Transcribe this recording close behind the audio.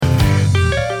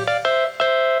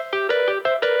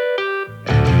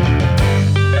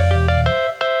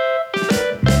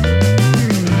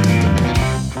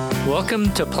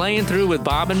Welcome to Playing Through with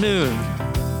Bob and Moon.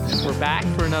 We're back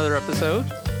for another episode.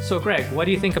 So, Greg, what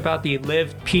do you think about the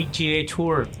LIV PGA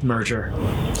Tour merger?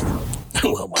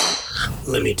 Well, Bob,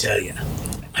 let me tell you,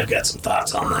 I've got some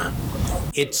thoughts on that.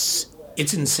 It's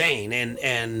insane,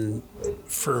 and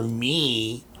for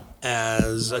me,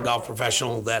 as a golf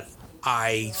professional, that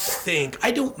I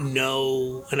don't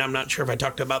know, and I'm not sure if I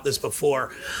talked about this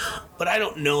before, but I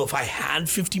don't know if I had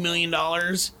 $50 million.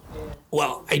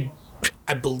 Well,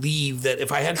 I believe that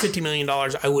if I had $50 million,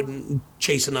 I wouldn't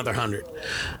chase another 100.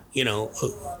 You know,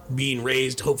 being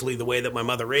raised hopefully the way that my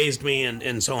mother raised me,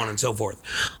 and so on and so forth.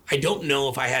 I don't know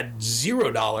if I had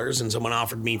 $0 and someone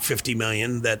offered me $50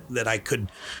 million that I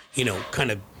could, you know,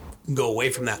 kind of go away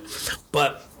from that.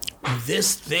 But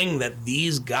this thing that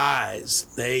these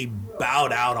guys, they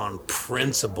bowed out on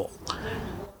principle,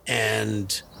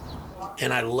 and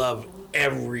I love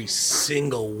every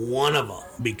single one of them,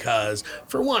 because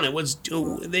for one, it was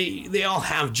they all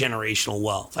have generational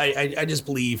wealth. I just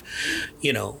believe,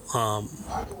 you know,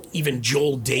 even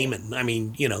Joel Damon, I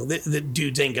mean, you know, the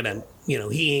dude's ain't gonna, you know,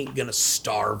 he ain't gonna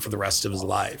starve for the rest of his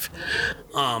life.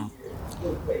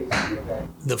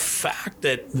 The fact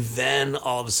that then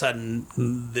all of a sudden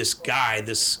this guy,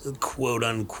 this quote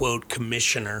unquote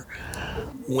commissioner,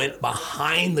 went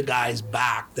behind the guy's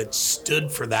back that stood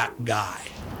for that guy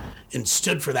and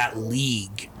stood for that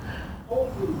league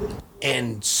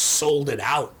and sold it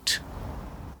out,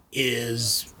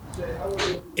 it's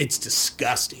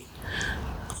disgusting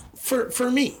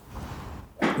for me.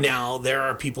 Now there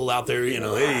are people out there, you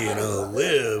know, hey, you know,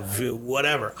 LIV,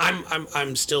 whatever.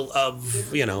 I'm still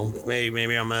of, you know,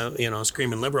 maybe I'm a, you know,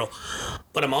 screaming liberal,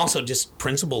 but I'm also just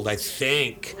principled. I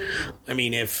think, I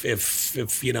mean, if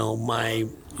you know, my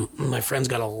friend's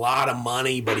got a lot of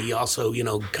money, but he also, you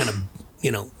know, kind of,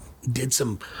 you know, did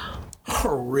some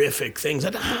horrific things,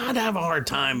 I'd have a hard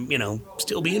time, you know,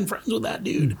 still being friends with that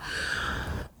dude.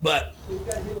 But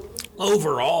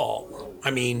overall,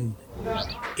 I mean,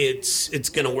 it's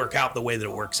going to work out the way that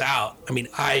it works out. I mean,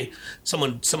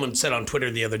 someone said on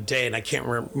Twitter the other day, and I can't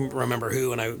remember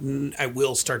who, and I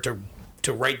will start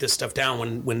to write this stuff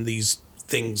down when these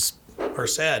things are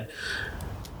said,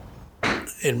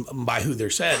 and by who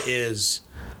they're said, is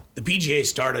the PGA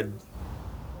started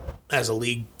as a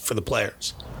league for the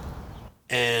players,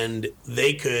 and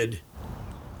they could,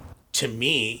 to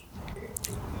me,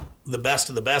 the best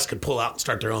of the best could pull out and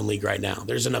start their own league right now.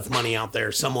 There's enough money out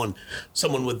there. Someone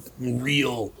with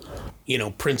real, you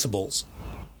know, principles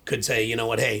could say, you know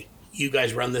what, hey, you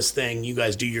guys run this thing, you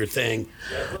guys do your thing.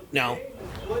 Now,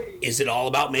 is it all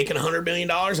about making $100 million,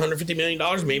 $150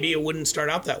 million? Maybe it wouldn't start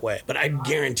out that way, but I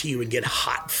guarantee you it would get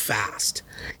hot fast,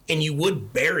 and you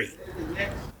would bury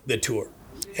the tour.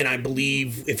 And I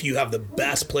believe if you have the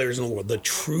best players in the world,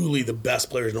 truly the best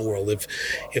players in the world, if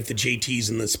the JTs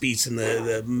and the Spieths and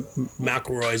the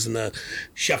McIlroys and the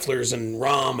Schefflers and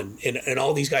Rahm and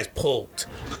all these guys pulled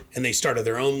and they started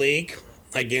their own league,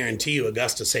 I guarantee you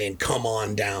Augusta's saying, come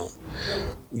on down.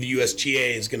 The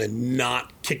USGA is going to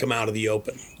not kick them out of the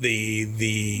Open.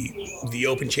 The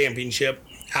Open Championship,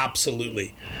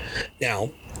 absolutely.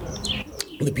 Now,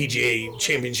 the PGA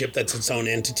Championship, that's its own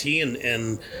entity,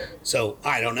 and so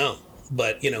I don't know,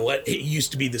 but you know what, it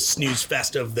used to be the snooze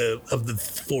fest of the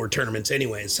four tournaments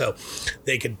anyway, so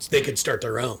they could start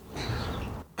their own.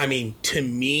 I mean, to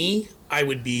me, I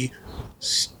would be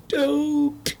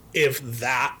stoked if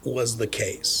that was the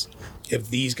case. If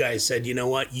these guys said, you know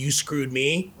what, you screwed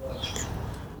me,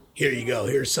 here you go,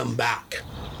 here's some back.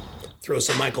 Throw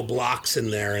some Michael Blocks in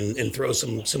there and throw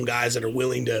some guys that are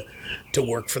willing to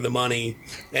work for the money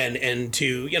and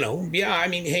to, you know, yeah, I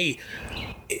mean, hey,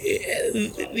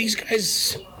 these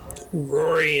guys,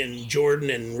 Rory and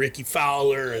Jordan and Ricky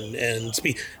Fowler and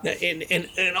Spieth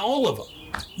and all of them,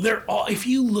 they're all, if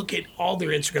you look at all their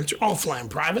Instagrams, they're all flying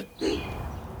private.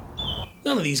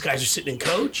 None of these guys are sitting in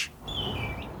coach.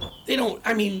 They don't,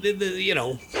 I mean, you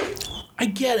know, I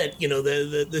get it, you know,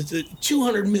 the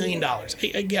 $200 million.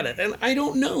 I get it. And I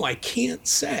don't know. I can't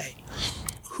say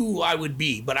who I would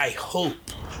be, but I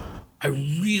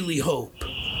really hope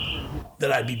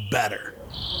that I'd be better.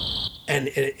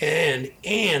 And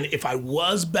if I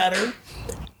was better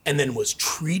and then was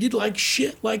treated like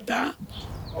shit like that,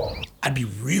 I'd be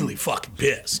really fucking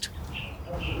pissed.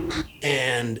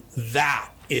 And that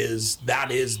is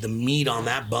the meat on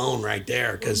that bone right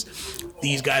there, because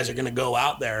these guys are going to go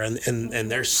out there and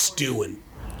they're stewing.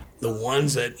 The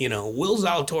ones that, you know, Will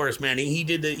Zalatoris, man,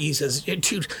 he says,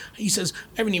 dude, he says,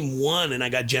 I haven't even won and I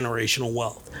got generational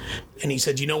wealth. And he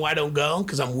said, you know why I don't go?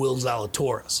 Because I'm Will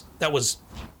Zalatoris. That was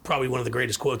probably one of the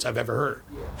greatest quotes I've ever heard.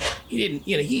 He didn't,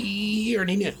 you know, he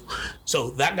already knew.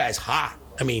 So that guy's hot.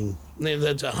 I mean,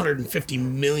 That's $150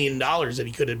 million that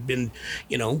he could have been,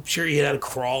 sure he had to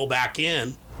crawl back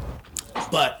in.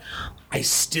 But I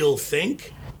still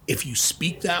think if you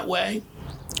speak that way,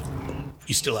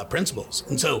 you still have principles.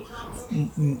 And so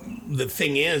the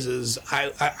thing is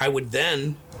I would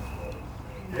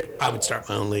start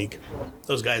my own league.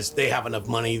 Those guys, they have enough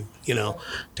money.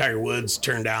 Tiger Woods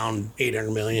turned down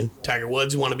 $800 million. Tiger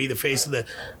Woods want to be the face of the.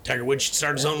 Tiger Woods should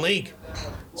start his own league.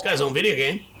 He's got his own video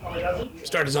game.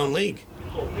 Start his own league.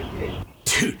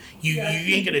 Dude, you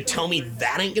ain't gonna tell me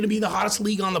that ain't gonna be the hottest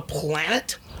league on the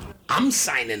planet? I'm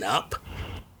signing up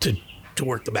to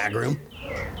work the bag room,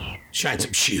 shine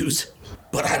some shoes,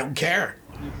 but I don't care.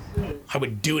 I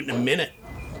would do it in a minute.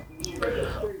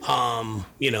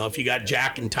 If you got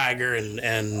Jack and Tiger and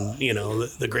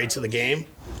the greats of the game.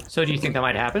 So do you think that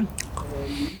might happen?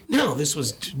 No, this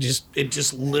was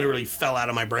just literally fell out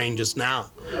of my brain just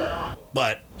now.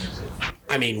 But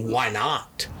I mean, why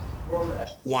not?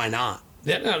 Why not?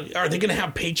 Are they going to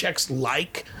have paychecks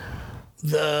like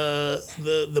the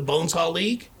Bonesaw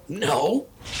League? No.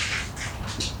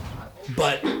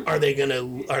 But are they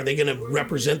gonna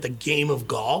represent the game of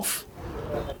golf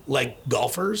like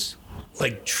golfers,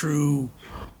 like true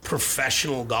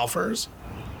professional golfers?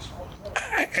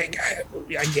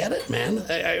 I get it, man.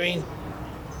 I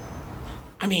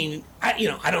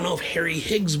don't know if Harry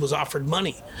Higgs was offered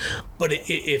money, but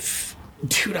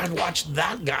I'd watch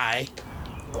that guy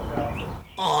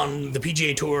on the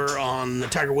PGA Tour, on the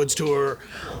Tiger Woods Tour,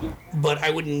 but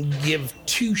I wouldn't give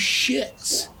two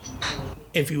shits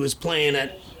if he was playing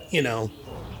at, on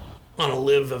a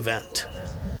LIV event.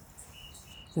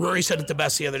 Rory said it the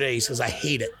best the other day. He says, I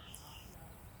hate it.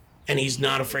 And he's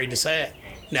not afraid to say it.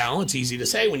 Now, it's easy to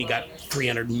say when you got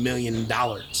 $300 million.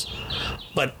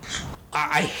 But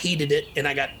I hated it, and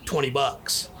I got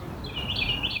 $20.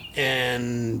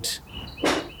 And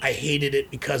I hated it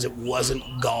because it wasn't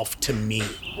golf to me.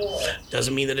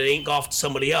 Doesn't mean that it ain't golf to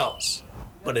somebody else,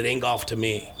 but it ain't golf to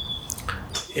me.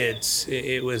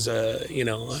 There was an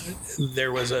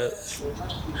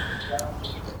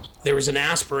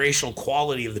aspirational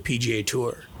quality of the PGA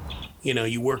Tour.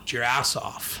 You worked your ass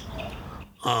off.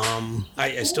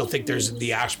 I still think there's the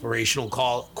aspirational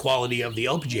quality of the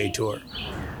LPGA Tour.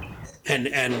 And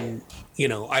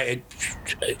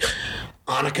Annika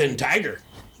and Tiger,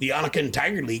 the Annika and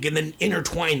Tiger League, and then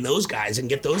intertwine those guys and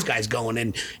get those guys going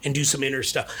and do some inner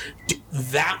stuff.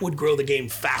 That would grow the game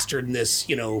faster than this,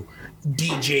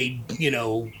 DJ,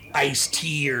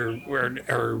 Ice-T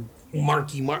or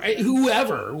Marky Mark,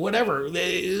 whoever, whatever,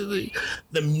 the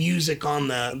music on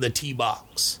the tee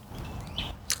box.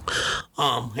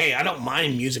 Hey, I don't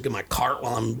mind music in my cart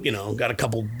while I'm, got a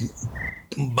couple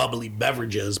bubbly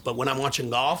beverages, but when I'm watching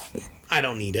golf, I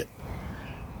don't need it.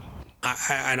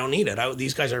 I don't need it.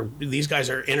 These guys are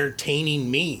entertaining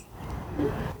me.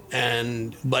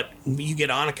 But you get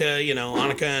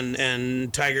Annika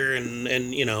and Tiger and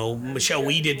Michelle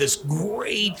Wee did this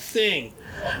great thing.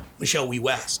 Michelle Wee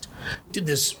West did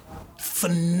this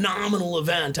phenomenal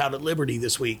event out at Liberty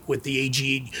this week with the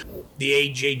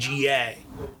AJGA.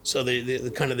 So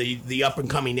the kind of the up and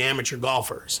coming amateur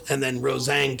golfers. And then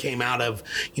Roseanne came out of,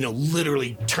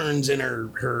 literally turns in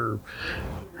her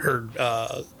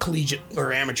collegiate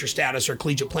or amateur status or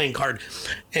collegiate playing card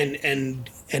and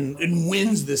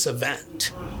wins this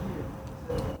event.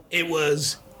 It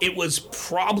was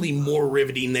probably more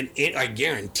riveting than I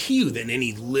guarantee you than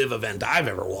any LIV event I've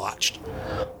ever watched.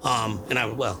 I'll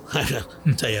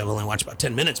tell you, I've only watched about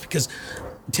 10 minutes because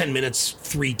 10 minutes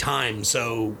 3 times.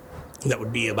 So that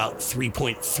would be about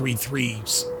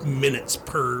 3.33 minutes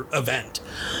per event.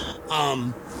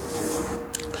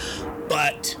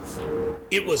 But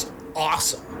it was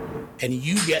awesome. And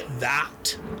you get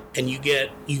that, and you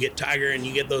get Tiger, and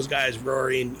you get those guys,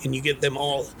 Rory, and you get them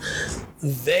all.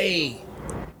 They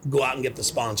go out and get the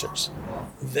sponsors.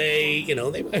 They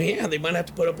might have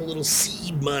to put up a little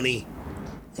seed money.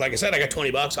 Like I said, I got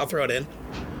 $20. I'll throw it in.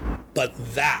 But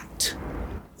that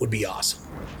would be awesome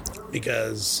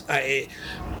because it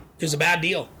was a bad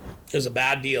deal. It was a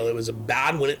bad deal. It was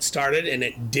bad when it started, and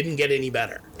it didn't get any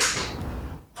better.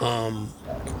 Are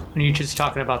you just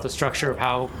talking about the structure of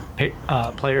how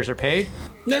players are paid?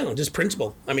 No, just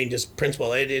principle. Just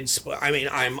principle.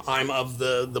 I'm of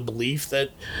the belief that,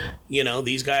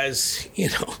 these guys,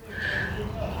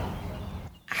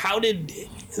 how did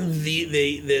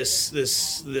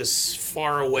this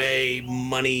far away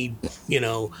money,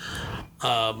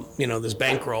 this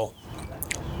bankroll,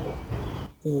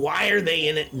 why are they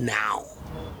in it now?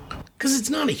 Because it's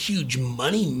not a huge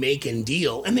money-making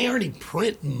deal, and they already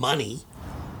print money.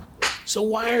 So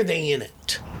why are they in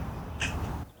it?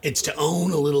 It's to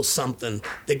own a little something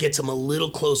that gets them a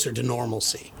little closer to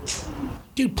normalcy.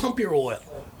 Dude, pump your oil.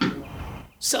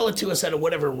 Sell it to us at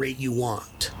whatever rate you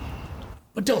want.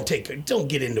 But don't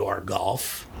get into our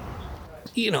golf.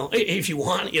 If you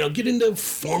want, get into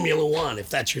Formula One if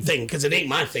that's your thing, because it ain't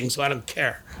my thing, so I don't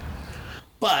care.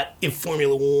 But if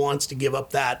Formula One wants to give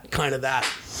up that kind of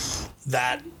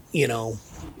that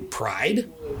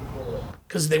pride,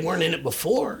 because they weren't in it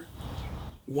before,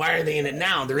 why are they in it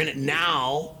now? They're in it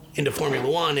now into Formula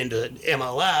One, into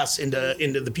MLS,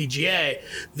 into the PGA.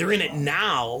 They're in it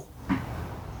now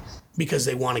because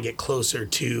they want to get closer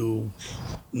to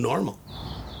normal.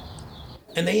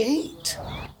 And they ain't,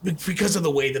 because of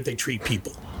the way that they treat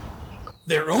people.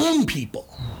 Their own people.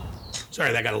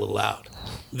 Sorry, that got a little loud.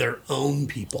 Their own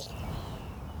people.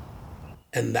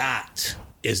 And that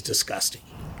is disgusting.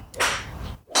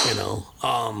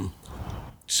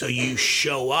 So you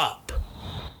show up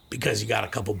because you got a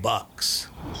couple bucks.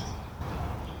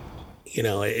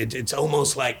 It's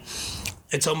almost like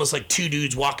two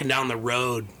dudes walking down the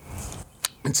road.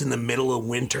 It's in the middle of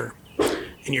winter,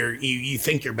 and you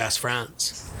think you're best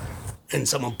friends, and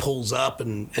someone pulls up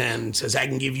and says, "I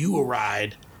can give you a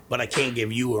ride, but I can't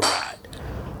give you a ride."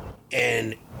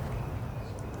 And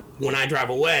when I drive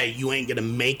away, you ain't gonna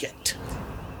make it.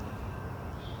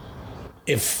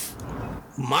 If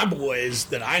my boys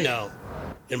that I know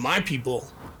and my people,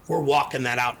 we're walking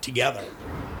that out together.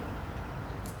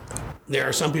 There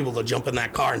are some people that jump in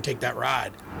that car and take that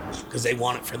ride because they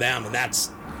want it for them, and that's,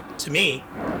 to me,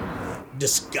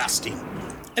 disgusting.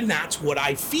 And that's what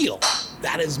I feel.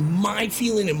 That is my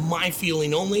feeling and my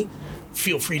feeling only.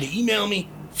 Feel free to email me.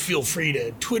 Feel free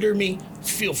to Twitter me.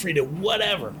 Feel free to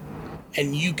whatever.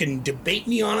 And you can debate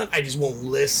me on it. I just won't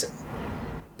listen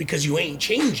because you ain't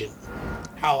changing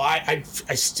how I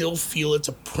still feel it's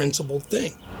a principled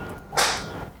thing.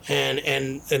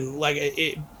 And like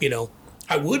it,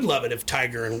 I would love it if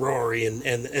Tiger and Rory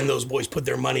and those boys put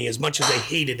their money, as much as they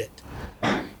hated it,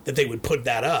 that they would put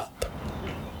that up.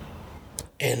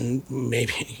 And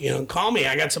maybe, call me.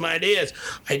 I got some ideas.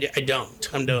 I don't.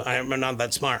 I'm not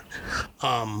that smart.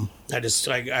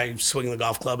 I swing the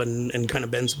golf club and kind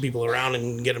of bend some people around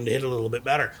and get them to hit a little bit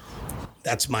better.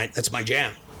 That's my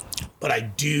jam. But I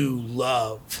do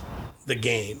love the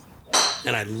game.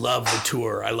 And I love the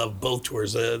tour. I love both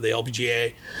tours, the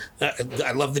LPGA.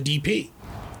 I love the DP,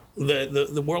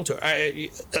 the World Tour,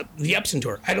 the Epson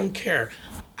Tour. I don't care.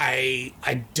 I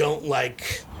don't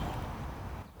like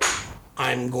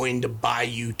I'm going to buy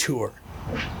you tour.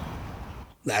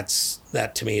 That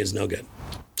to me is no good.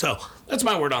 So that's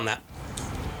my word on that.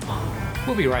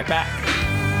 We'll be right back.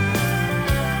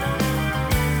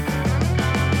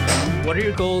 What are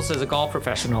your goals as a golf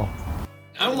professional?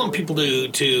 I don't want people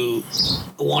to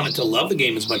want it to love the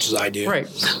game as much as I do. Right.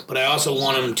 But I also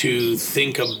want them to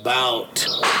think about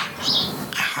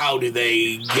how do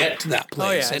they get to that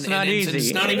place. Oh, yeah. It's not easy.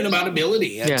 It's not even about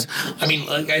ability. I mean,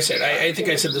 like I said, I think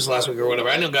I said this last week or whatever.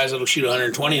 I know guys that'll shoot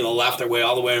 120 and they'll laugh their way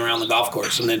all the way around the golf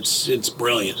course, and it's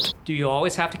brilliant. Do you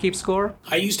always have to keep score?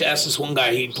 I used to ask this one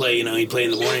guy, he'd play in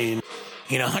the morning.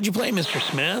 How'd you play, Mr.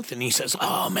 Smith? And he says,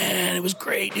 "Oh, man, it was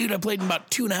great, dude. I played in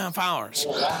about 2.5 hours.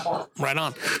 Right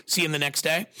on. See him the next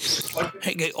day.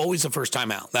 Hey, always the first time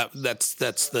out. That's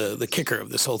the kicker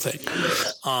of this whole thing.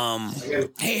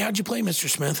 Hey, how'd you play, Mr.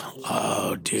 Smith?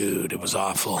 Oh, dude, it was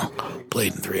awful.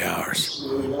 Played in 3 hours.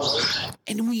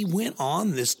 And we went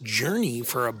on this journey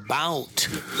for about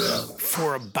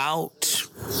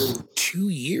 2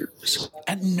 years.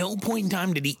 At no point in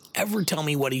time did he ever tell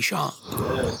me what he shot.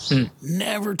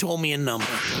 Never told me a number.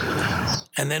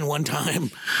 And then one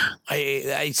time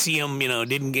I see him, they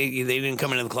didn't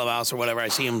come into the clubhouse or whatever. I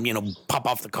see him, pop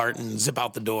off the cart and zip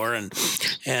out the door and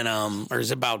or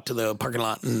zip out to the parking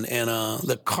lot and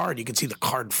the card, you could see the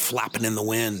card flapping in the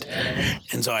wind.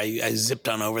 And so I zipped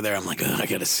on over there. I'm like, I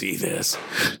got to see this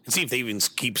and see if they even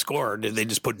keep score. Or did they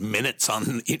just put minutes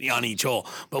on each hole?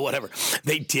 But whatever.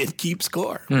 They did keep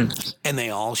score. And they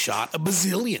all shot a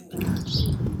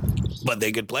bazillion. But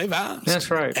they could play fast. That's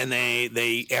right. And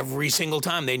they every single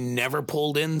time, they never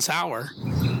pulled in sour.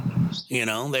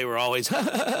 They were always,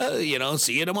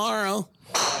 see you tomorrow.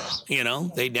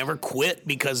 They never quit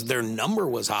because their number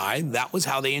was high. That was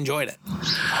how they enjoyed it.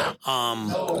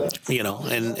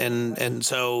 And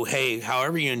so, hey,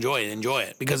 however you enjoy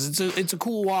it because it's a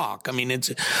cool walk. I mean,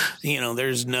 it's,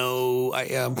 there's no,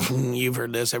 you've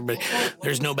heard this, everybody,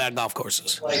 there's no bad golf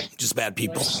courses, just bad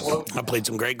people. I played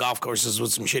some great golf courses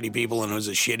with some shitty people and it was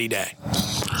a shitty day.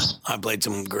 I played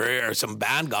some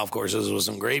bad golf courses with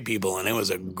some great people and it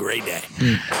was a great day.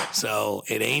 So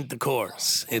it ain't the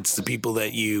course. It's the people that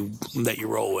that you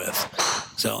roll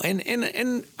with. So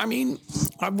and I mean,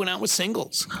 I went out with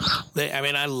singles.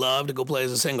 I love to go play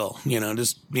as a single.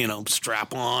 Just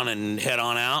strap on and head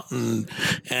on out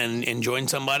and join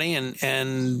somebody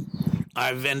and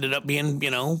I've ended up being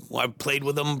I've played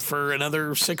with them for another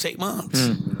 6-8 months.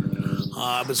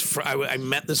 I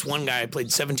met this one guy. I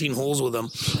played 17 holes with him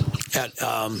at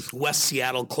West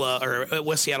Seattle Club or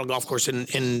West Seattle Golf Course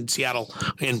in Seattle,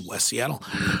 in West Seattle,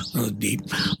 deep.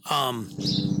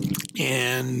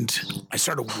 And I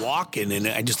started walking, and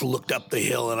I just looked up the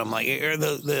hill, and I'm like,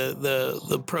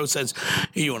 the pro says,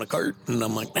 "Hey, you want a cart?" And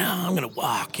I'm like, "No, I'm gonna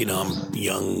walk." I'm a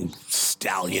young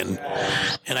stallion,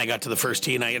 and I got to the first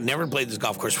tee, and I had never played this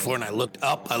golf course before, and I looked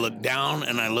up, I looked down,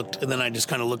 and then I just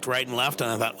kind of looked right and left, and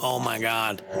I thought, oh my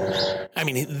God, I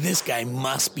mean, this guy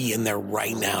must be in there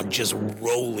right now, just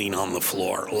rolling on the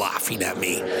floor, laughing at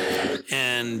me.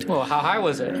 And well, how high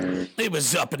was it? It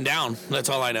was up and down. That's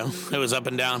all I know. It was up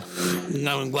and down.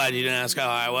 I'm glad you didn't ask how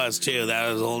high I was too.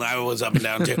 I was up and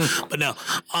down too. But no.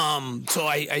 So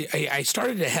I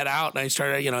started to head out, and I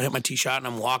started, hit my tee shot, and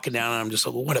I'm walking down, and I'm just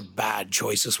like, well, what a bad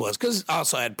choice this was. Because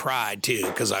also I had pride too.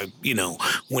 Because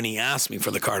when he asked me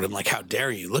for the card, I'm like, how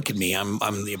dare you? Look at me. I'm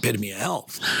the epitome of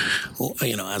health. Well,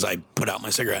 as I put out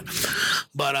my cigarette.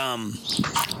 But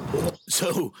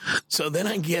so then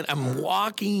I'm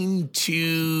walking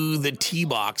to the tee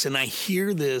box, and I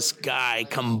hear this guy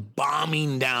come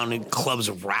bombing down, and clubs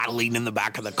rattling in the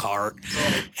back of the cart,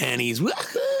 and he's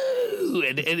woohoo,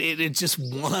 and it's just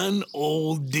one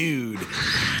old dude,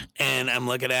 and I'm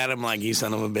looking at him like, you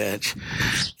son of a bitch,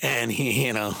 and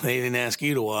he, they didn't ask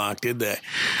you to walk, did they?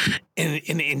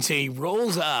 And so he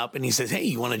rolls up and he says, hey,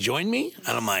 you want to join me?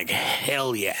 And I'm like,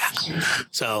 hell yeah.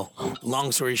 So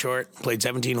long story short, played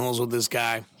 17 holes with this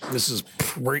guy. This is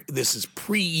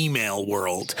pre-email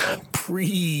world,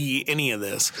 pre any of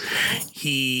this.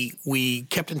 We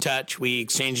kept in touch. We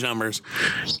exchanged numbers,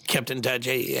 kept in touch.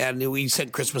 And we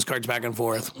sent Christmas cards back and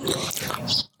forth.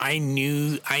 I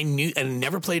knew, and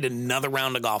never played another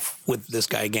round of golf with this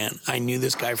guy again. I knew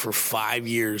this guy for 5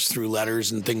 years through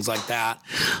letters and things like that.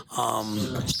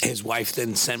 His wife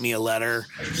then sent me a letter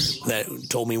that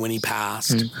told me when he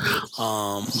passed.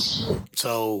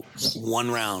 So one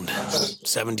round,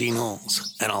 17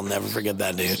 holes, and I'll never forget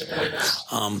that dude.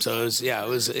 So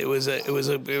it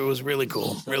was really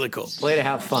cool, really cool. Way to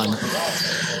have fun.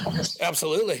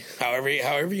 Absolutely. However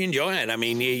you enjoy it. I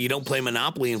mean, you don't play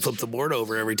Monopoly and flip the board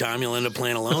over every time. You'll end up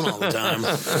playing alone all the time.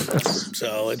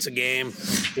 So it's a game.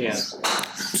 Yeah.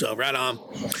 So right on.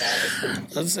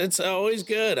 It's always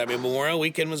good. I mean, Memorial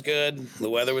Weekend was good. The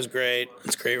weather was great.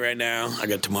 It's great right now. I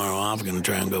got tomorrow off. I'm going to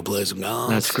try and go play some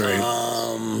golf. That's great.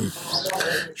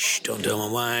 Don't tell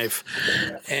my wife.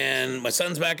 And my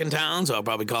son's back in town, so I'll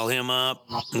probably call him up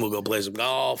and we'll go play some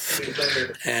golf.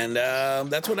 And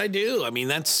that's what I do. I mean,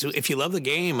 that's if you love the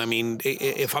game. I mean,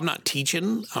 if I'm not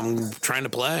teaching, I'm trying to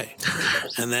play.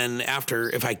 And then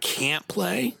if I can't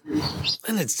play,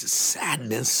 then it's just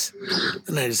sadness.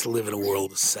 Then I just live in a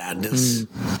world of sadness.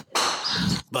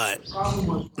 But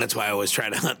that's why I always try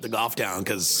to hunt the golf down,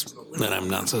 because then I'm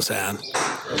not so sad.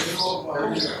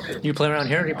 You play around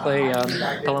here? Do you play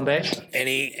Pelham Bay?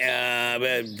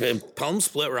 Pelham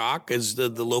Split Rock is the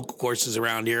local courses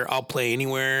around here. I'll play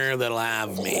anywhere that'll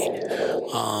have me.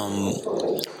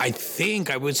 I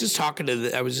think I was just talking to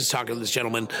this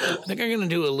gentleman. I think I'm going to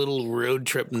do a little road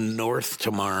trip north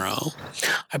tomorrow.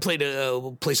 I played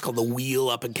a place called The Wheel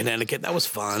up in Connecticut. That was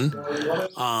fun.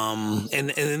 And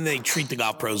then they treat the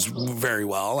golf pros very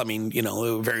well. I mean,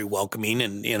 very welcoming,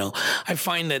 and I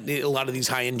find that a lot of these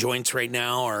high-end joints right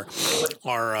now are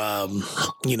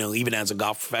even as a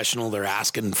golf professional, they're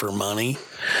asking for money.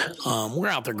 We're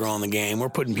out there growing the game. We're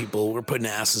putting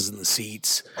asses in the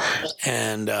seats,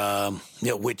 and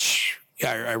which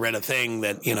I read a thing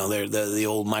that the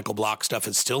old Michael Block stuff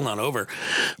is still not over.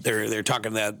 They're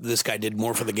talking that this guy did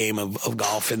more for the game of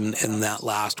golf in that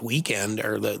last weekend,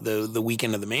 or the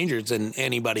weekend of the majors, than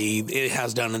anybody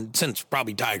has done since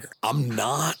probably Tiger. I'm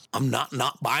not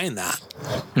buying that.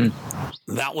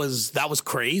 That was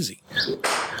crazy.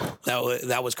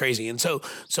 That was crazy. And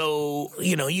so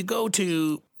you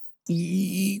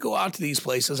go out to these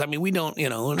places. I mean, we don't,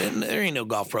 there ain't no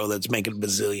golf pro that's making $1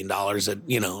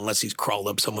 bazillion unless he's crawled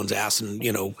up someone's ass and,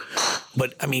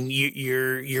 but I mean,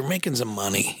 you're making some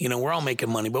money, we're all making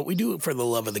money, but we do it for the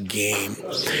love of the game.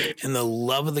 And the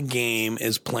love of the game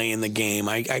is playing the game.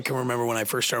 I can remember when I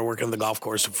first started working on the golf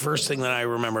course, the first thing that I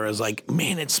remember is like,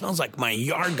 man, it smells like my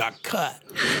yard got cut.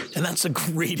 And that's the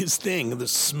greatest thing, the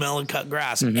smell of cut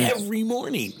grass every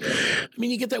morning. I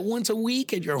mean, you get that once a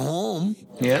week at your home.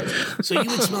 Yeah. So you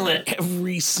would smell it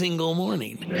every single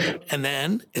morning. And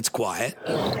then it's quiet.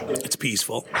 It's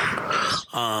peaceful.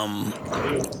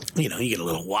 You know, you get a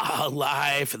little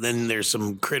wildlife, and then there's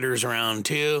some critters around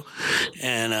too.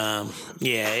 And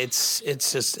yeah, it's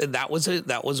just that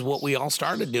was what we all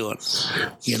started doing.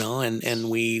 You know, and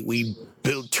we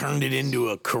turned it into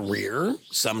a career.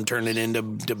 Some turned it into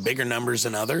bigger numbers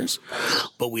than others,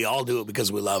 but we all do it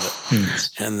because we love it.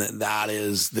 And that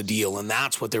is the deal. And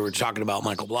that's what they were talking about,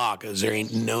 Michael Block, is there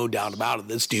ain't no doubt about it.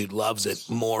 This dude loves it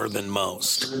more than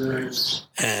most.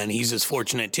 And he's as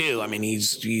fortunate too. I mean,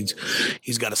 he's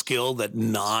got a skill that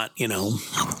not, you know,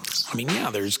 I mean,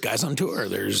 yeah, there's guys on tour.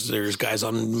 There's guys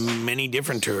on many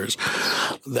different tours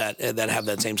that have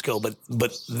that same skill, but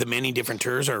the many different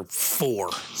tours are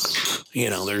 4. You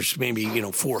know, there's maybe, you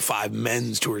know, 4 or 5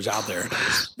 men's tours out there.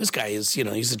 This guy is, you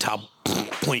know, he's the top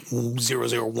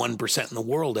 0.001% in the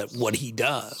world at what he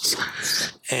does.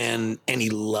 And he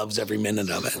loves every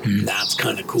minute of it. That's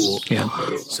kind of cool. Yeah.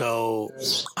 So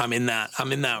I'm in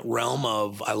that realm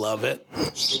of I love it.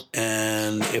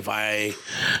 And if I,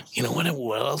 you know,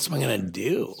 what else am I going to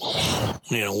do?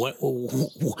 You know, what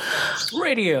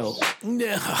Radio.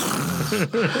 Yeah.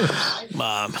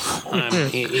 Bob,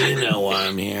 you know why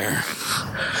I'm here.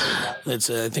 I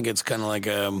think it's kind of like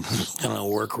a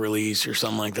work release or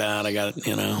something like that. I got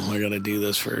to do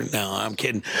this for. No, I'm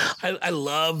kidding. I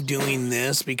love doing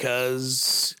this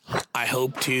because I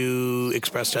hope to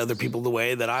express to other people the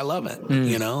way that I love it,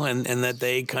 you know, and that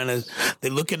they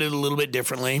look at it a little bit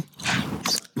differently.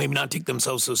 Maybe not take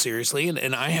themselves so seriously.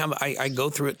 And I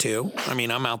go through it too. I mean,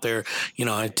 I'm out there, you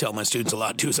know, I tell my students a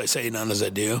lot, do as I say, not as I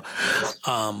do.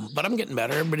 But I'm getting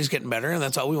better. Everybody's getting better. And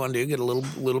that's all we want to do. Get a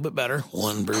little bit better.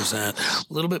 1%,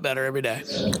 a little bit better every day.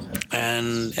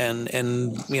 And,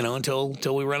 you know, until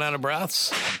we run out of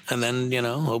breaths. And then, you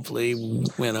know, hopefully, you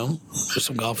know, there's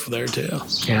some golf there too.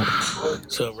 Yeah.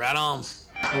 So right on.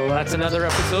 Well, that's another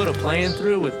episode of Playing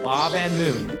Through with Bob and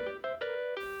Moon.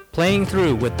 Playing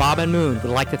Through with Bob and Moon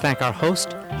would like to thank our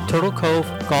host, Turtle Cove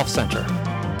Golf Center.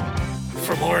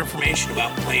 For more information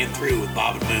about Playing Through with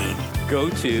Bob and Moon, go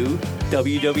to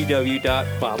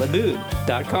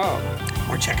www.bobandmoon.com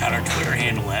or check out our Twitter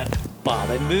handle at Bob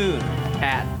and Moon,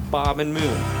 @Bob and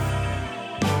Moon.